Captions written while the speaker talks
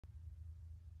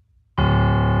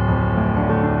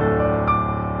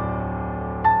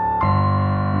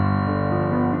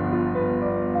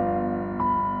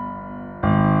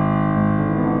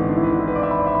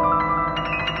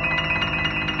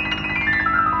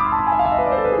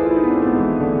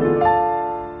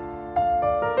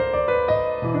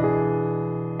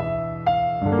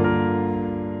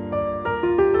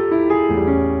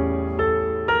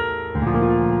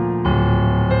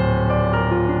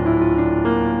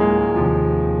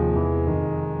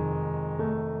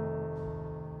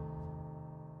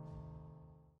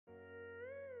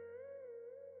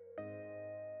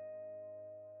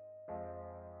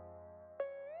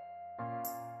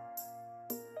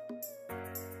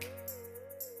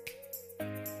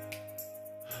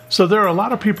So there are a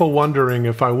lot of people wondering,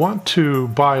 if I want to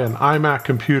buy an iMac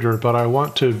computer, but I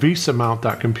want to VESA mount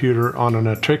that computer on an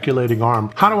articulating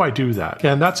arm, how do I do that?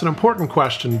 And that's an important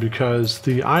question because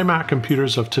the iMac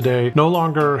computers of today no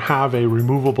longer have a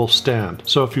removable stand.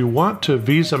 So if you want to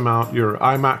VESA mount your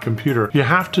iMac computer, you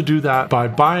have to do that by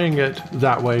buying it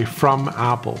that way from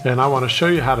Apple. And I want to show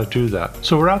you how to do that.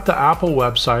 So we're at the Apple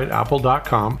website,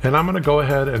 apple.com, and I'm going to go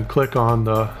ahead and click on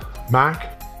the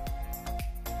Mac.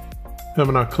 I'm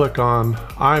going to click on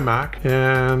iMac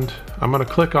and I'm going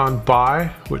to click on Buy,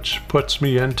 which puts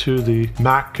me into the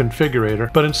Mac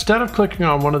configurator. But instead of clicking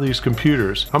on one of these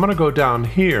computers, I'm going to go down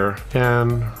here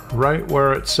and right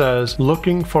where it says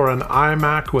looking for an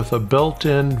iMac with a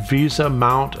built-in VESA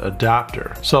mount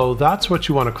adapter. So that's what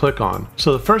you want to click on.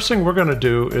 So the first thing we're going to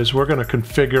do is we're going to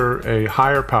configure a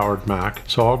higher powered Mac.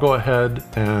 So I'll go ahead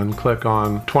and click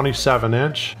on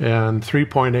 27-inch and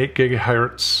 3.8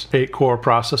 gigahertz 8-core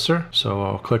processor. So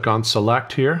I'll click on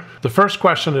Select here. The first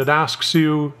question it asks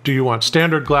you, do you want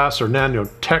standard glass or nano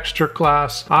texture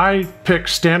glass? I pick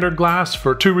standard glass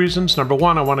for two reasons. Number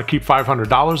one, I want to keep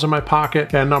 $500 in my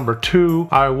pocket. And number two,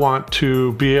 I want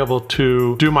to be able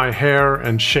to do my hair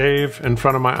and shave in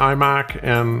front of my iMac.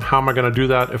 And how am I going to do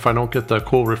that if I don't get the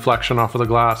cool reflection off of the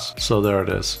glass? So there it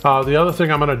is. The other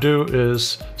thing I'm going to do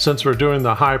is, since we're doing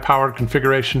the high powered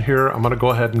configuration here, I'm going to go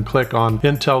ahead and click on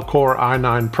Intel Core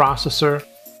i9 processor.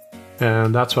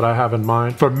 And that's what I have in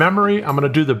mind. For memory, I'm going to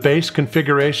do the base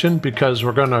configuration because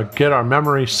we're going to get our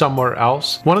memory somewhere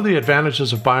else. One of the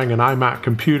advantages of buying an iMac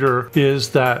computer is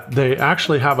that they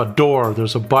actually have a door.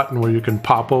 There's a button where you can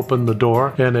pop open the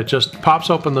door and it just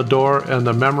pops open the door and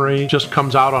the memory just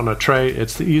comes out on a tray.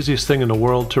 It's the easiest thing in the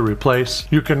world to replace.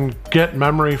 You can get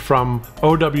memory from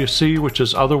OWC, which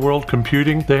is Otherworld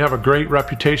Computing. They have a great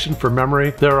reputation for memory.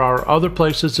 There are other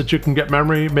places that you can get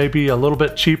memory, maybe a little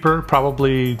bit cheaper,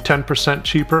 probably 10%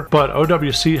 cheaper, but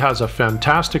OWC has a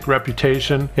fantastic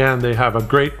reputation and they have a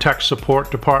great tech support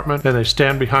department and they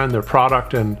stand behind their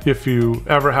product, and if you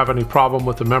ever have any problem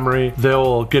with the memory,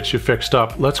 they'll get you fixed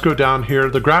up. Let's go down here.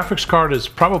 The graphics card is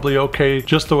probably okay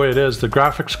just the way it is. The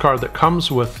graphics card that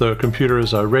comes with the computer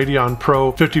is a Radeon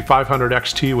Pro 5500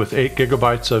 XT with 8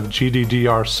 gigabytes of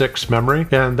GDDR6 memory,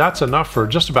 and that's enough for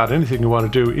just about anything you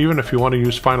want to do, even if you want to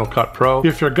use Final Cut Pro.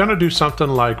 If you're going to do something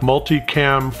like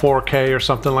multicam 4K or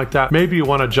something like that, maybe you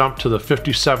want to jump to the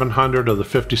 5700 or the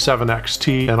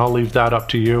 57XT, and I'll leave that up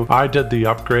to you. I did the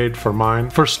upgrade for mine.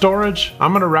 For storage,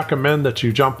 I'm going to recommend that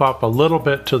you jump up a little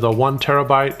bit to the 1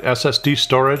 terabyte SSD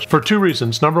storage for two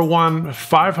reasons. Number one,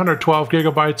 512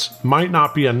 gigabytes might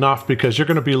not be enough because you're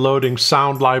going to be loading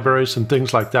sound libraries and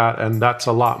things like that, and that's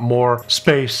a lot more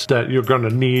space that you're going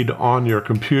to need on your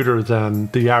computer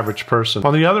than the average person.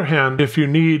 On the other hand, if you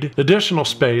need additional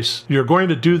space, you're going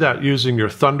to do that using your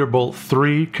Thunderbolt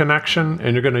 3 connection,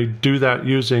 and you're going to do that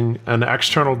using an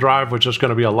external drive, which is going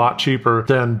to be a lot cheaper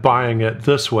than buying it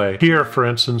this way. Here, for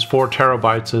instance, 4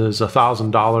 terabytes is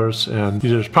 $1,000, and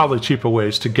there's probably cheaper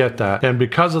ways to get that. And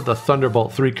because of the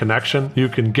Thunderbolt 3 connection, you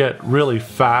can get really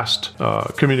fast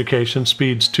communication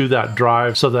speeds to that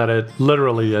drive so that it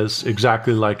literally is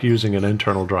exactly like using an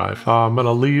internal drive. I'm going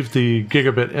to leave the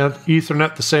gigabit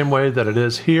Ethernet the same way that it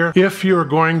is here. If you're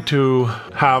going to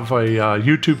have a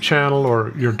YouTube channel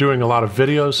or you're doing a lot of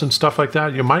videos and stuff like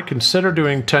that, you might consider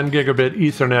doing 10 gigabit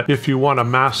Ethernet if you want a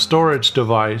mass storage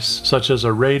device, such as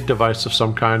a RAID device of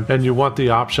some kind, and you want the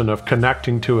option of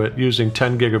connecting to it using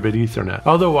 10 gigabit Ethernet.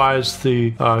 Otherwise,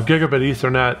 the gigabit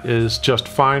Ethernet is just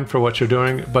fine for what you're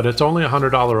doing, but it's only a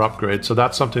 $100 upgrade, so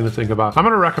that's something to think about. I'm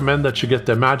going to recommend that you get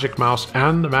the Magic Mouse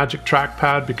and the Magic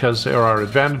Trackpad because there are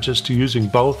advantages to using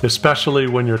both, especially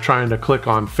when you're trying to click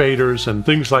on faders and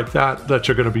things like that that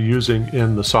you're going to be using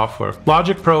in the software.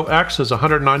 Logic Pro X is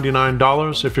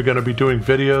 $199 if you're going to be doing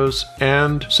videos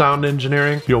and sound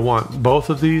engineering. You'll want both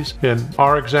of these. In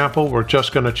our example, we're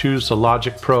just going to choose the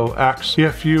Logic Pro X.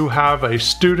 If you have a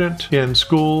student in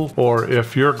school, or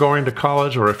if you're going to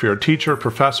college, or if you're a teacher,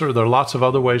 professor, there are lots of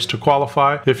other ways to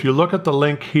qualify. If you look at the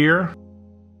link here,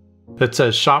 it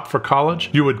says Shop for College.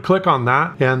 You would click on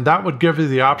that, and that would give you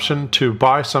the option to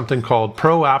buy something called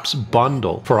Pro Apps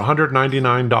Bundle for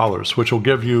 $199, which will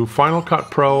give you Final Cut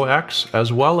Pro X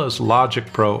as well as Logic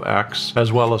Pro X,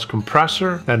 as well as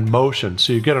compressor and motion.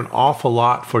 So you get an awful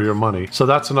lot for your money. So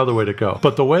that's another way to go.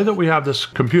 But the way that we have this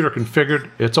computer configured,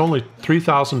 it's only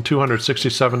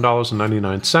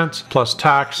 $3,267.99 plus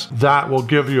tax. That will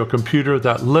give you a computer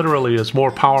that literally is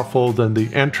more powerful than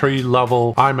the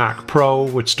entry-level iMac Pro,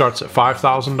 which starts starts at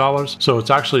 $5,000. So it's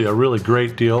actually a really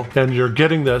great deal. And you're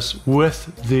getting this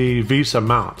with the VESA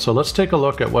mount. So let's take a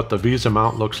look at what the VESA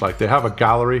mount looks like. They have a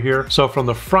gallery here. So from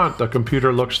the front, the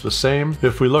computer looks the same.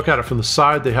 If we look at it from the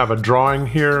side, they have a drawing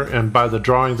here. And by the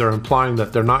drawing, they're implying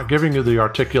that they're not giving you the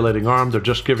articulating arm. They're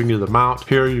just giving you the mount.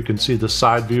 Here you can see the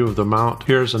side view of the mount.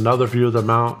 Here's another view of the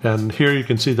mount. And here you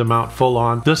can see the mount full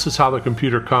on. This is how the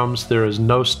computer comes. There is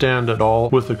no stand at all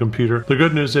with the computer. The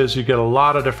good news is you get a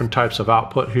lot of different types of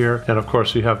output here. And of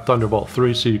course you have Thunderbolt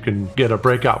 3, so you can get a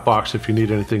breakout box if you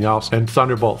need anything else. And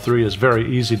Thunderbolt 3 is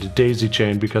very easy to daisy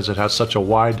chain because it has such a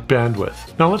wide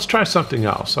bandwidth. Now let's try something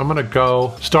else. I'm gonna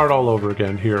go start all over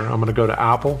again here. I'm gonna go to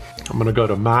Apple. I'm gonna go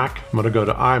to Mac. I'm gonna go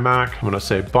to iMac. I'm gonna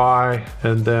say buy.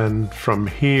 And then from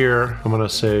here, I'm gonna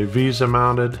say VESA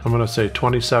mounted. I'm gonna say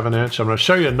 27 inch. I'm gonna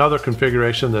show you another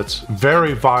configuration that's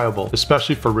very viable,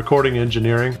 especially for recording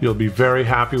engineering. You'll be very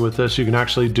happy with this. You can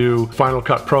actually do Final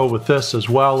Cut Pro with this as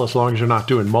well, as long as you're not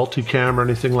doing multicam or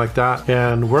anything like that.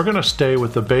 And we're gonna stay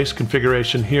with the base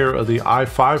configuration here of the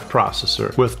i5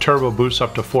 processor with turbo boost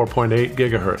up to 4.8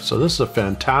 gigahertz. So this is a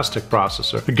fantastic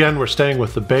processor. Again, we're staying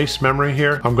with the base memory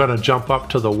here. I'm gonna jump up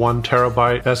to the 1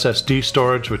 terabyte SSD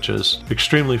storage, which is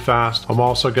extremely fast. I'm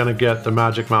also gonna get the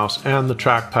Magic Mouse and the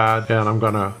trackpad, and I'm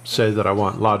gonna say that I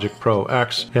want Logic Pro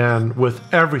X. And with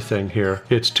everything here,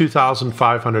 it's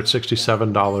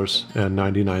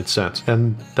 $2,567.99.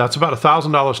 And that's about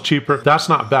 $1,000 cheaper. That's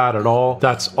not bad at all.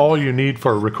 That's all you need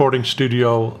for a recording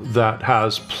studio that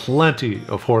has plenty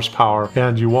of horsepower,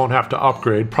 and you won't have to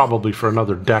upgrade probably for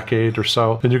another decade or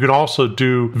so. And you can also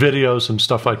do videos and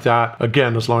stuff like that,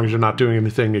 again, as long as you're not doing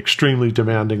anything extremely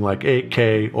demanding like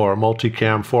 8K or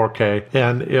multicam 4K.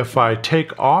 And if I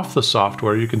take off the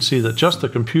software, you can see that just the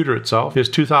computer itself is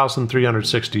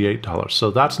 $2,368.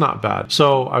 So that's not bad.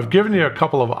 So I've given you a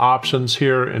couple of options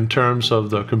here in terms of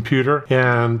the computer,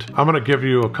 and I'm going to give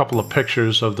you a couple of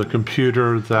pictures of the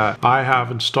computer that I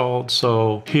have installed.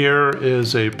 So here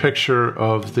is a picture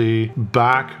of the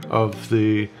back of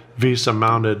the VESA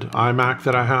mounted iMac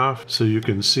that I have, so you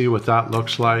can see what that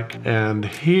looks like. And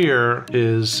here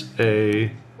is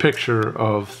a picture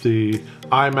of the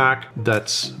iMac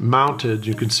that's mounted.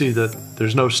 You can see that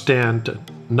there's no stand,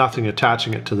 nothing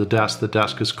attaching it to the desk. The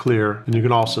desk is clear. And you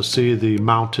can also see the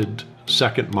mounted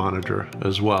second monitor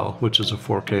as well, which is a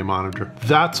 4K monitor.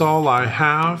 That's all I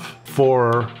have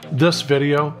for this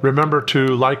video. Remember to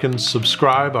like and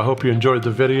subscribe. I hope you enjoyed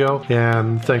the video,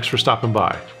 and thanks for stopping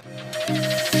by.